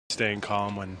Staying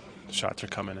calm when shots are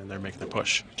coming and they're making the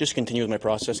push. Just continue with my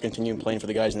process, continue playing for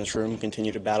the guys in this room,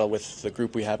 continue to battle with the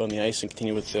group we have on the ice, and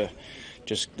continue with the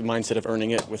mindset of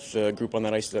earning it with the group on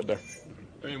that ice out there.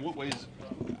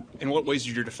 In what ways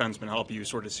did your defensemen help you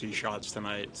sort of see shots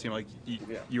tonight? It seemed like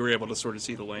you were able to sort of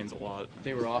see the lanes a lot.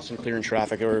 They were awesome clearing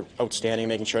traffic. They were outstanding,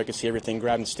 making sure I could see everything,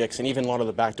 grabbing sticks, and even a lot of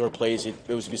the backdoor plays. It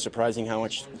was surprising how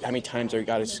many times their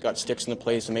guys got sticks in the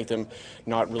plays to make them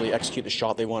not really execute the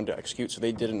shot they wanted to execute. So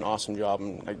they did an awesome job,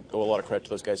 and I owe a lot of credit to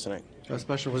those guys tonight. How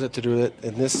special was it to do it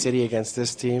in this city against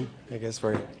this team? I guess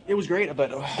for you. It was great,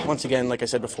 but once again, like I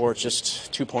said before, it's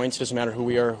just 2 points. It doesn't matter who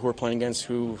we are, who we're playing against,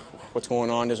 what's going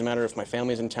on. It doesn't matter if my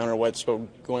family's in town or what. It's about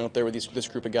going out there with this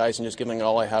group of guys and just giving it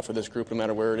all I have for this group, no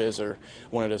matter where it is or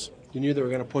when it is. You knew they were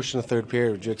going to push in the third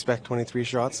period. Would you expect 23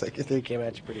 shots? Like they came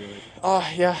at you pretty early.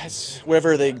 Yeah, it's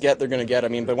whatever they get, they're going to get. I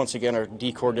mean, but once again, our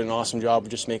D-Corps did an awesome job of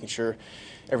just making sure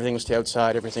everything was to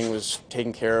outside, everything was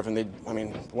taken care of, and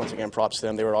once again, props to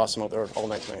them. They were awesome out there all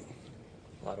night tonight.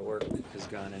 A lot of work has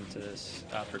gone into this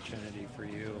opportunity for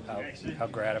you. How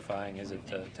gratifying is it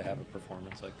to have a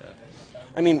performance like that?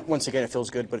 I mean, once again, it feels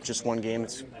good, but it's just one game.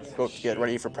 It's go to get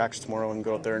ready for practice tomorrow and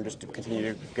go out there and just to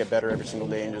continue to get better every single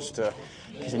day and just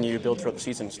continue to build throughout the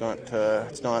season. It's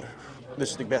not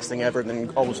this is the best thing ever, and then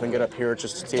all of a sudden get up here,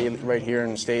 just stay right here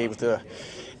and stay with the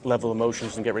level of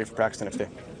emotions and get ready for practice the next day.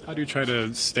 How do you try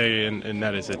to stay in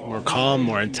net? Is it more calm,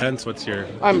 more intense? What's your...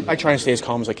 I try and stay as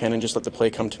calm as I can and just let the play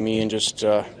come to me and just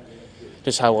have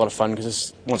a lot of fun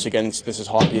because once again, this is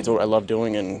hockey. It's what I love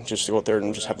doing, and just to go out there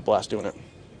and just have a blast doing it.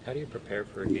 How do you prepare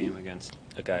for a game against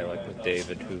a guy like with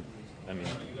David who, I mean,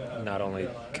 not only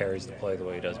carries the play the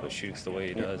way he does, but shoots the way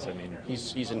he does? I mean,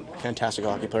 he's a fantastic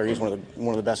hockey player. He's one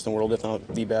of the best in the world, if not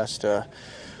the best.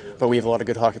 But we have a lot of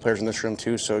good hockey players in this room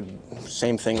too. So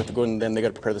same thing with the good, and then they got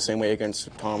to prepare the same way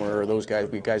against Palmer or those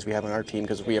guys we have on our team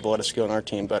because we have a lot of skill on our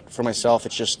team. But for myself,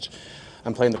 it's just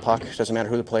I'm playing the puck. It doesn't matter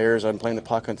who the player is. I'm playing the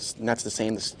puck. And that's the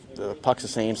same. The puck's the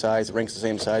same size. The rink's the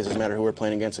same size. It doesn't matter who we're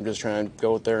playing against. I'm just trying to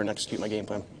go out there and execute my game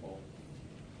plan.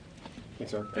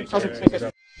 Thanks, sir.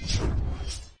 Thanks.